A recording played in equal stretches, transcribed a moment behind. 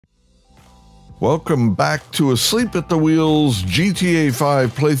Welcome back to Asleep at the Wheels GTA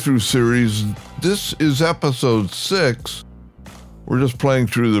 5 playthrough series. This is episode 6. We're just playing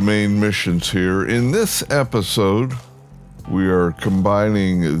through the main missions here. In this episode, we are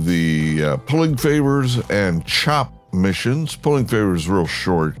combining the pulling favors and chop missions. Pulling favors is real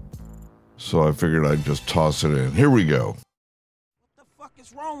short, so I figured I'd just toss it in. Here we go. What the fuck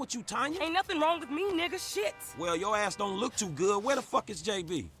is wrong with you, Tanya? Ain't nothing wrong with me, nigga. Shit. Well, your ass don't look too good. Where the fuck is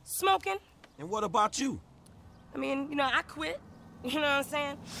JB? Smoking. And what about you? I mean, you know, I quit. You know what I'm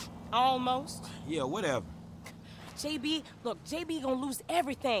saying? Almost. Yeah, whatever. JB, look, JB gonna lose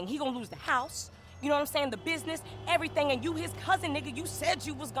everything. He gonna lose the house, you know what I'm saying, the business, everything, and you his cousin, nigga, you said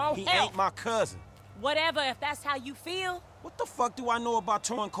you was gonna help. He ain't my cousin. Whatever, if that's how you feel. What the fuck do I know about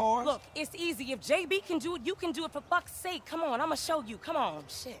towing cars? Look, it's easy. If JB can do it, you can do it, for fuck's sake. Come on, I'ma show you. Come on,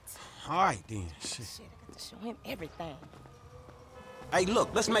 shit. All right, then. Shit. Shit, I got to show him everything. Hey,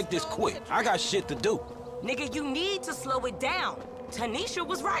 look, let's make this quick. I got shit to do. Nigga, you need to slow it down. Tanisha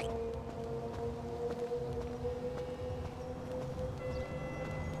was right.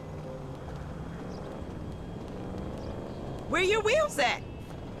 Where your wheels at?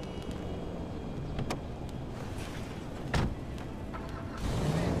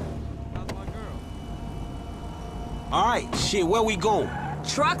 All right, shit, where we going?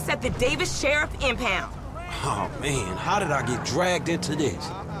 Trucks at the Davis Sheriff Impound. Oh, man, how did I get dragged into this?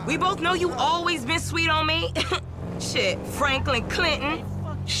 We both know you always been sweet on me. Shit, Franklin Clinton.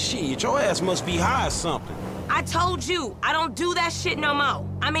 Shit, your ass must be high or something. I told you, I don't do that shit no more.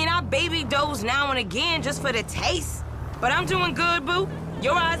 I mean, I baby doze now and again just for the taste. But I'm doing good, boo.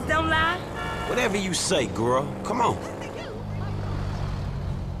 Your eyes don't lie. Whatever you say, girl. Come on.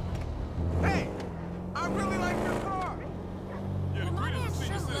 Hey, I really like your car.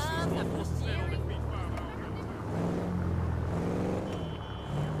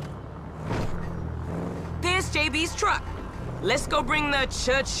 There's JB's truck. Let's go bring the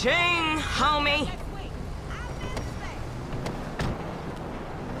cha-ching, homie.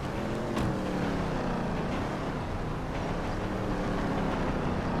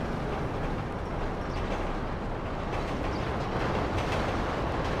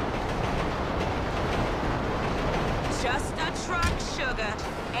 Just a truck, sugar.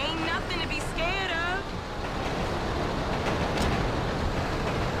 Ain't nothing to be scared of.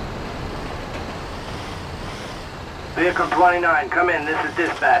 Vehicle 29, come in. This is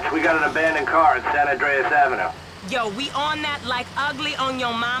dispatch. We got an abandoned car at San Andreas Avenue. Yo, we on that like ugly on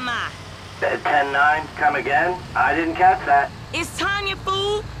your mama. 10-9, come again? I didn't catch that. It's Tanya,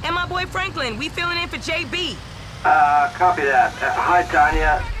 fool, and my boy Franklin. We filling in for JB. Copy that. Hi,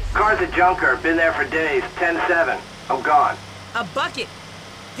 Tanya. Car's a junker. Been there for days. 10-7. I'm gone. A bucket.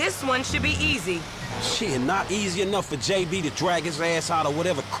 This one should be easy. Shit, not easy enough for JB to drag his ass out of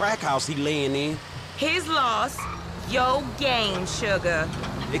whatever crack house he laying in. His loss, your gain, sugar.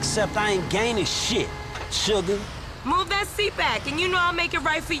 Except I ain't gaining shit, sugar. Move that seat back, and you know I'll make it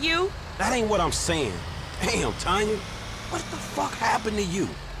right for you. That ain't what I'm saying. Damn, Tanya. What the fuck happened to you?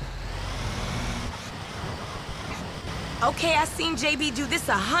 Okay, I seen JB do this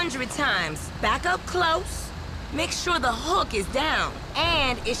 100 times. Back up close. Make sure the hook is down,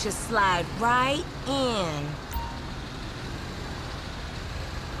 and it should slide right in.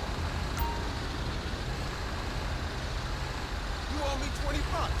 You owe me 20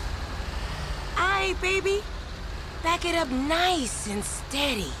 bucks. Aight, baby. Back it up nice and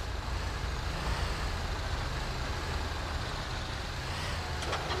steady.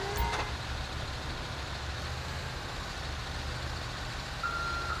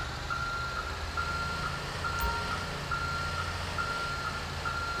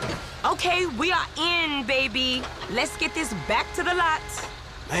 Okay, we are in, baby. Let's get this back to the lot.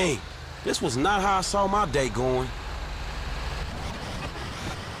 Hey, this was not how I saw my day going.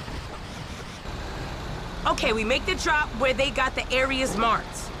 Okay, we make the drop where they got the areas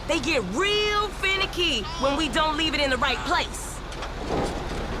marked. They get real finicky when we don't leave it in the right place.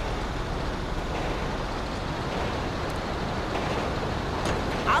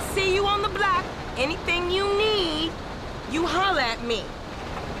 I'll see you on the block. Anything you need, you holler at me.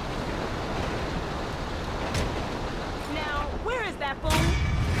 Now, where is that fool?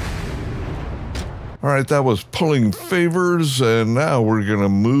 All right, that was pulling favors, and now we're going to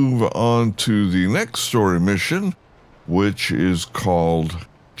move on to the next story mission, which is called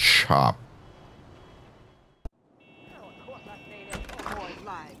Chop.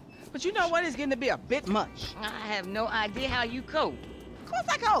 But you know what? It's getting to be a bit much. I have no idea how you cope. Of course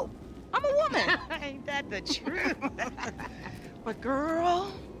I cope. I'm a woman. Ain't that the truth? But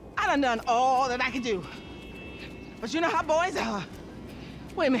girl, I done all that I can do. But you know how boys are.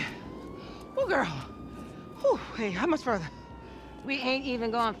 Wait a minute. Oh, girl. Whew, hey, how much further? We ain't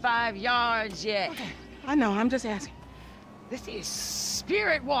even gone 5 yards yet. Okay, I know, I'm just asking. This is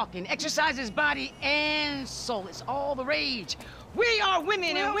spirit walking. Exercises body and soul. It's all the rage. We are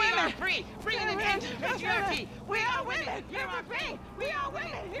women and we are free. Free in the end of patriarchy. We are women. You are free. We are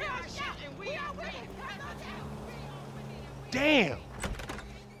women. You are shouting. We are women. Damn.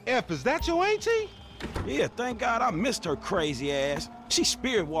 F, is that your auntie? Yeah, thank God I missed her crazy ass. She's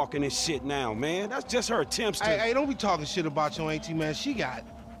spirit walking and shit now, man. That's just her attempts to... Hey, don't be talking shit about your auntie, man. She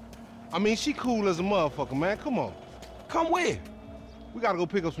cool as a motherfucker, man. Come on. Come where? We gotta go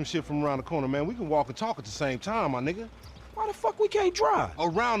pick up some shit from around the corner, man. We can walk and talk at the same time, my nigga. Why the fuck we can't drive?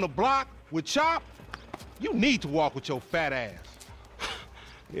 Around the block with Chop? You need to walk with your fat ass.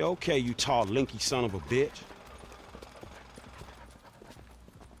 Yeah, okay, you tall, linky son of a bitch.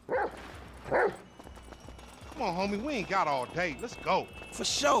 Come on, homie, we ain't got all day. Let's go. For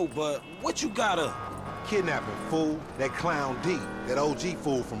sure, but what you got up? Kidnapping, fool. That clown D. That OG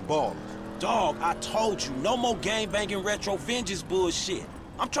fool from Ballers. Dog, I told you, no more gang-banging retro vengeance bullshit.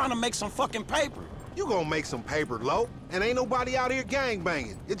 I'm trying to make some fucking paper. You gonna make some paper, Lo. And ain't nobody out here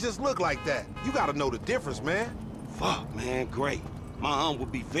gang-banging. It just look like that. You gotta know the difference, man. Fuck, man, great. My aunt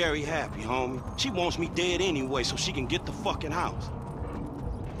would be very happy, homie. She wants me dead anyway so she can get the fucking house.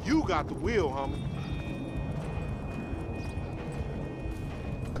 You got the wheel, homie.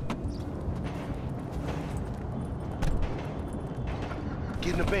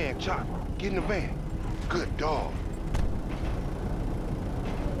 Get in the van, Chop. Get in the van. Good dog.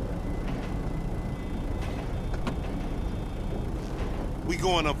 We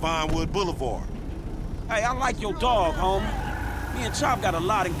going up Vinewood Boulevard. Hey, I like your dog, homie. Me and Chop got a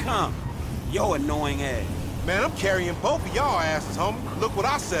lot in common. Yo annoying ass. Man, I'm carrying both of y'all asses, homie. Look what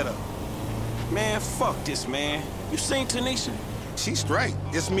I set up. Man, fuck this, man. You seen Tanisha? She straight.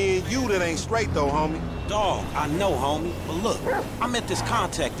 It's me and you that ain't straight, though, homie. Dog, I know, homie. But look, I met this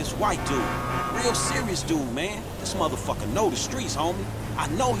contact, this white dude. Real serious dude, man. This motherfucker know the streets, homie. I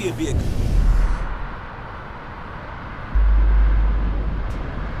know he'll be a...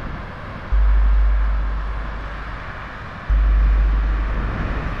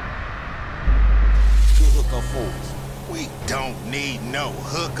 We don't need no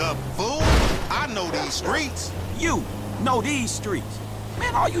hookup, fool. I know these streets. You know these streets.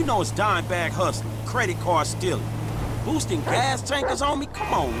 Man, all you know is dime bag hustling, credit card stealing, boosting gas tankers on me.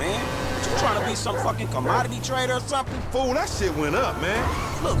 Come on, man. You trying to be some fucking commodity trader or something? Fool, that shit went up,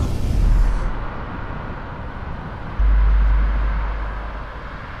 man. Look.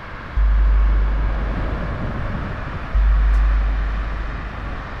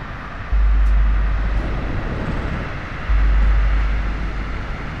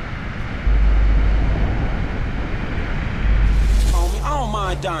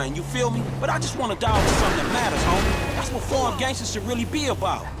 Dying, you feel me? But I just want to die with something that matters, homie. That's what foreign gangsters should really be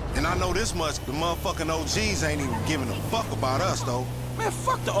about. And I know this much, the motherfucking OGs ain't even giving a fuck about us, though. Man,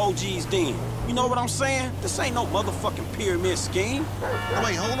 fuck the OGs then. You know what I'm saying? This ain't no motherfucking pyramid scheme. Now,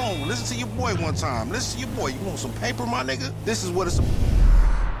 wait, hold on. Listen to your boy one time. Listen to your boy. You want some paper, my nigga? This is what it's...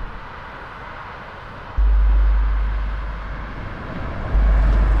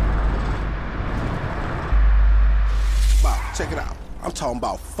 Wow, check it out. I'm talking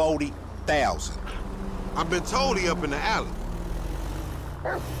about 40,000. I've been told he up in the alley.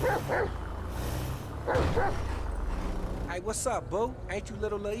 Hey, what's up, boo? Ain't you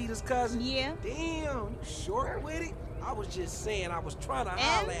little Laida's cousin? Yeah. Damn, you short with it? I was just saying, I was trying to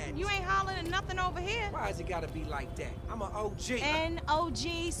holler at You ain't hollering at nothing over here. Why's it gotta be like that? I'm an OG. And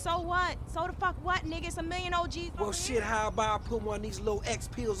OG, so what? So the fuck what, nigga? It's a million OGs Well, over shit, here. how about I put one of these little X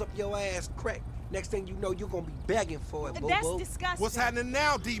pills up your ass crack? Next thing you know, you're gonna be begging for it, boo-boo. That's disgusting. What's happening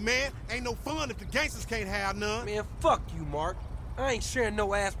now, D-man? Ain't no fun if the gangsters can't have none. Man, fuck you, Mark. I ain't sharing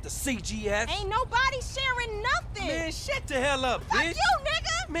no ass with the CGS. Ain't nobody sharing nothing. Man, shut the hell up, fuck bitch. you,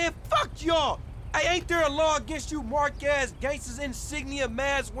 nigga. Man, fuck y'all. Hey, ain't there a law against you mark-ass gangsters, insignia,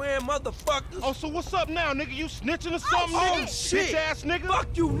 mask-wearing motherfuckers? Oh, so what's up now, nigga? You snitching or something, nigga? Shit. Bitch-ass nigga?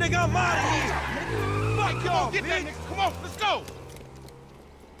 Fuck you, nigga. I'm out of here. Fuck y'all, Get that bitch. nigga. Come on, let's go.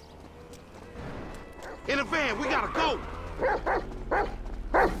 In the van, we gotta go.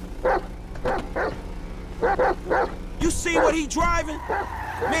 You see what he driving?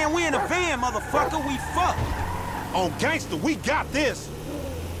 Man, we in a van, motherfucker. We fucked. On gangster, we got this.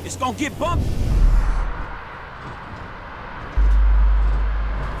 It's gonna get bumpy.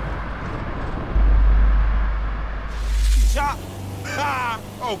 Chop. Ha!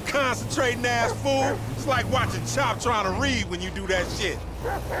 Oh, concentrating ass fool. It's like watching Chop trying to read when you do that shit.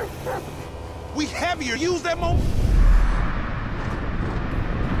 We heavier. Use that mo...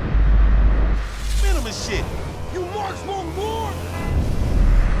 Mark, smoke more!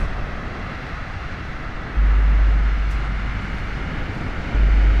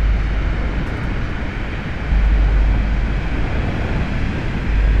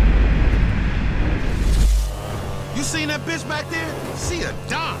 You seen that bitch back there? She a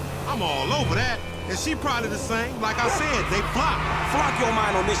dime. I'm all over that. And she probably the same. Like I said, they block. Flock your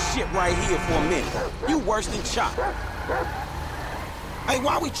mind on this shit right here for a minute. You worse than Chop. Hey,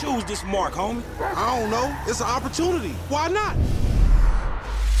 why we choose this Mark, homie? I don't know. It's an opportunity. Why not?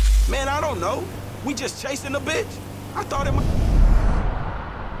 Man, I don't know. We just chasing the bitch. I thought it might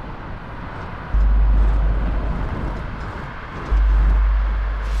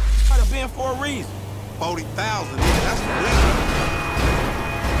have been for a reason. 40,000, nigga. That's for real.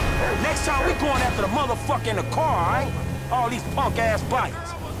 Next time we going after the motherfucker in the car, all right? All these punk-ass bikes.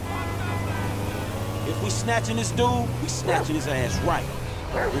 If we snatching this dude, we snatching his ass right.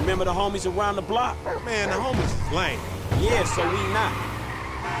 Remember the homies around the block? Man, the homies is lame. Yeah, so we not.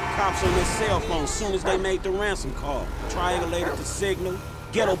 Cops on their cell phone soon as they made the ransom call. Triangulated the signal.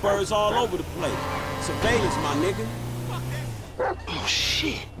 Ghetto birds all over the place. Surveillance, my nigga. Oh,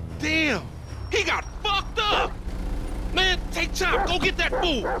 shit. Damn. He got fucked up. Man, take Chop. Go get that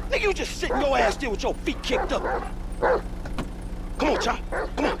fool. Nigga, you just sitting your ass there with your feet kicked up. Come on, Chop.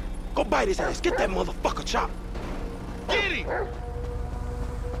 Come on. Go bite his ass. Get that motherfucker, Chop. Get him.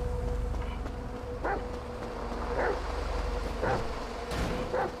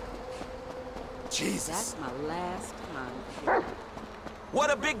 Jesus. That's my last time.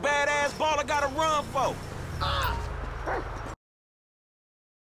 What a big badass baller gotta run for?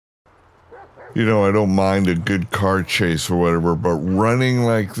 You know, I don't mind a good car chase or whatever, but running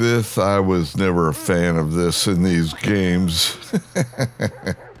like this, I was never a fan of this in these games.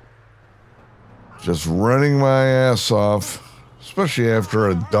 Just running my ass off, especially after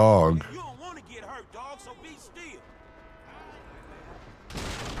a dog. You don't want to get hurt, dog, so be still.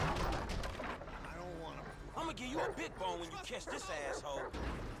 I'm gonna give you a big bone when you catch this asshole.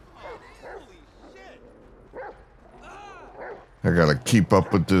 Holy shit. I gotta keep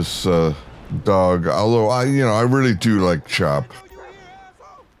up with this dog. Although I really do like Chop.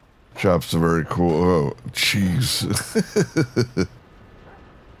 Chop's a very cool. Oh, jeez.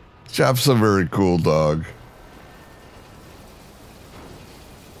 Chop's a very cool dog.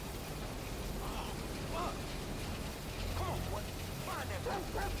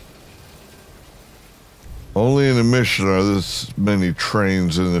 Only in a mission are this many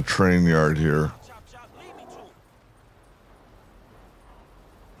trains in the train yard here.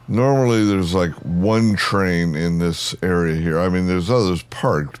 Normally there's like one train in this area here. I mean, there's others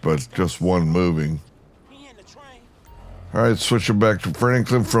parked, but just one moving. All right, switching back to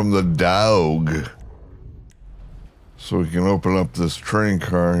Franklin from the dog. So we can open up this train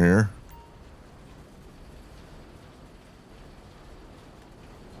car here.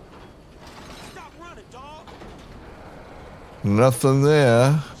 Stop running, dog. Nothing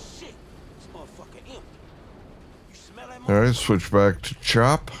there. Shit. This motherfucker empty. You smell that All right, switch back to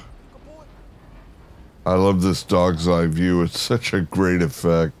Chop. I love this dog's eye view. It's such a great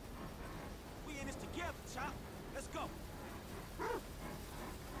effect. We in this together, Chop. Let's go.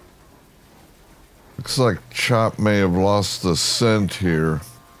 Looks like Chop may have lost the scent here.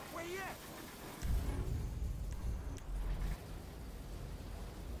 Where you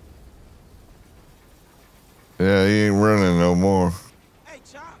at? Yeah, he ain't running no more. Hey,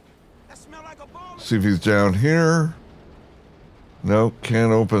 Chop. That smell like a ball. See if he's down here. Nope,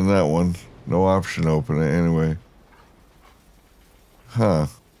 can't open that one. No option to open it anyway. Huh.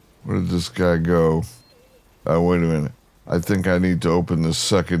 Where did this guy go? Oh, wait a minute. I think I need to open the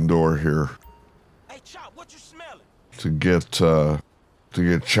second door here Hey, Chop, what you smelling? to get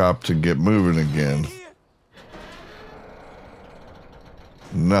Chop to get moving again. Here?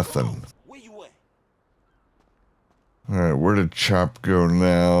 Nothing. Where you at? All right, where did Chop go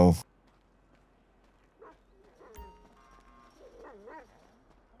now?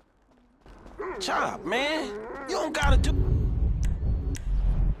 Chop, man. You don't gotta do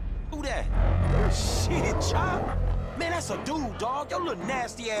that. Shit, Chop. Man, that's a dude, dog. Your little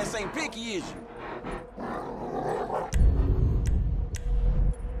nasty ass ain't picky, is you?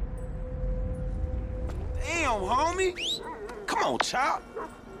 Damn, homie. Come on, Chop.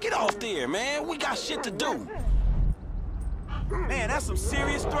 Get off there, man. We got shit to do. Man, that's some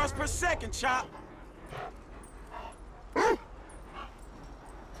serious thrust per second, Chop.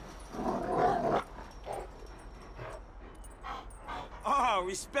 Oh,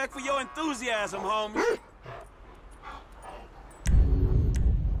 respect for your enthusiasm, homie.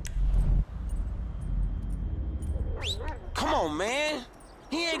 Come on, man.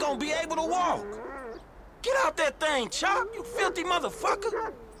 He ain't gonna be able to walk. Get out that thing, Chop, you filthy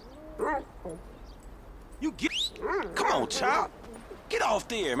motherfucker. You get... Come on, Chop. Get off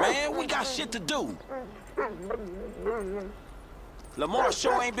there, man. We got shit to do. Lamar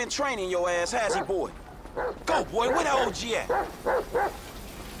sure ain't been training your ass, has he, boy? Go, boy. Where the OG at?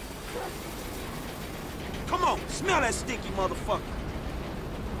 Come on. Smell that stinky motherfucker.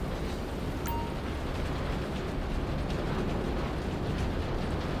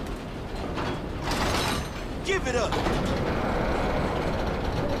 Give it up.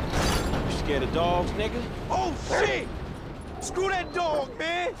 You scared of dogs, nigga? Oh, shit! Screw that dog,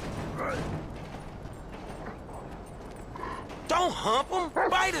 man! Don't hump him.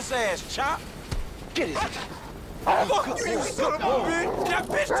 Bite his ass, Chop. Get it. Fuck you, you son of a bitch! That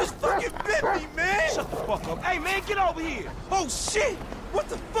bitch just fucking bit me, man! Shut the fuck up. Hey, man, get over here! Oh, shit! What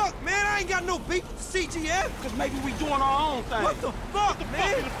the fuck, man? I ain't got no beef with the CGF! Because maybe we doing our own thing. What the fuck,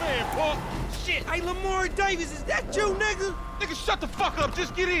 man? Fuck the fan, Punk. Shit. Hey, Lamar Davis, is that you, nigga? Nigga, shut the fuck up.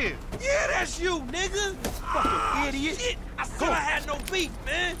 Just get in. Yeah, that's you, nigga! Fucking idiot. Shit! I said I had no beef,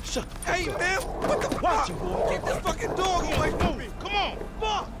 man! Shut the fuck Hey, up. man, what the Watch fuck? it, boy. Get this fucking dog away from me! Come on.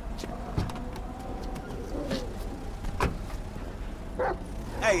 Fuck!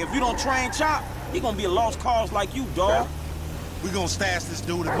 Hey, if you don't train Chop, he gonna be a lost cause like you, dog. We gonna stash this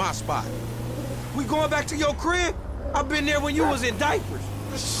dude in my spot. We going back to your crib? I've been there when you was in diapers.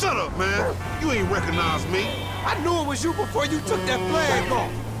 Shut up, man. You ain't recognize me. I knew it was you before you took that flag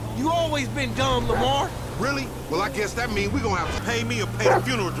off. You always been dumb, Lamar. Really? Well, I guess that means we gonna have to pay me or pay the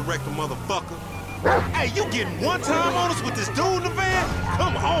funeral director, motherfucker. Hey, you getting one time on us with this dude in the van?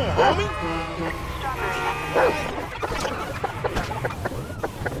 Come on, homie.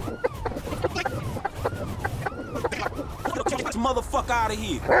 Get this motherfucker out of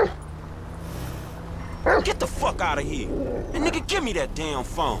here. Get the fuck out of here. And nigga, give me that damn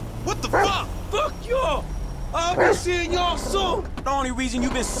phone. What the fuck? Fuck y'all. I'll be seeing y'all soon. The only reason you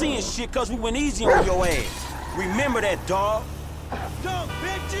been seeing shit cause we went easy on your ass. Remember that, dog. Dumb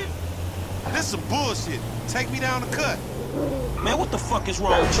bitches. This some bullshit. Take me down the cut. Man, what the fuck is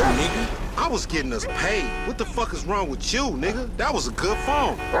wrong with you, nigga? I was getting us paid. What the fuck is wrong with you, nigga? That was a good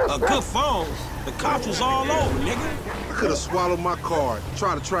phone. A good phone? The cops was all over, nigga. I could have swallowed my card.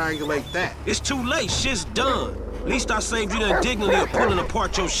 Try to triangulate that. It's too late. Shit's done. At least I saved you the indignity of pulling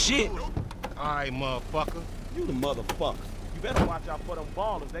apart your shit. All right, motherfucker. You the motherfucker. You better watch out for them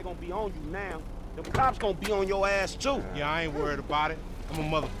ballers. They gonna be on you now. Them cops gonna be on your ass, too. Yeah, I ain't worried about it. I'm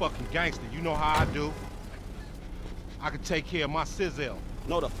a motherfucking gangster. You know how I do. I can take care of my sizzle.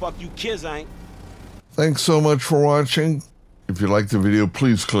 No, the fuck you kids ain't. Thanks so much for watching. If you liked the video,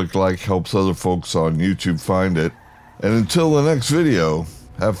 please click like. Helps other folks on YouTube find it. And until the next video,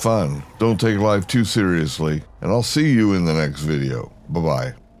 have fun. Don't take life too seriously. And I'll see you in the next video.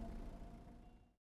 Bye-bye.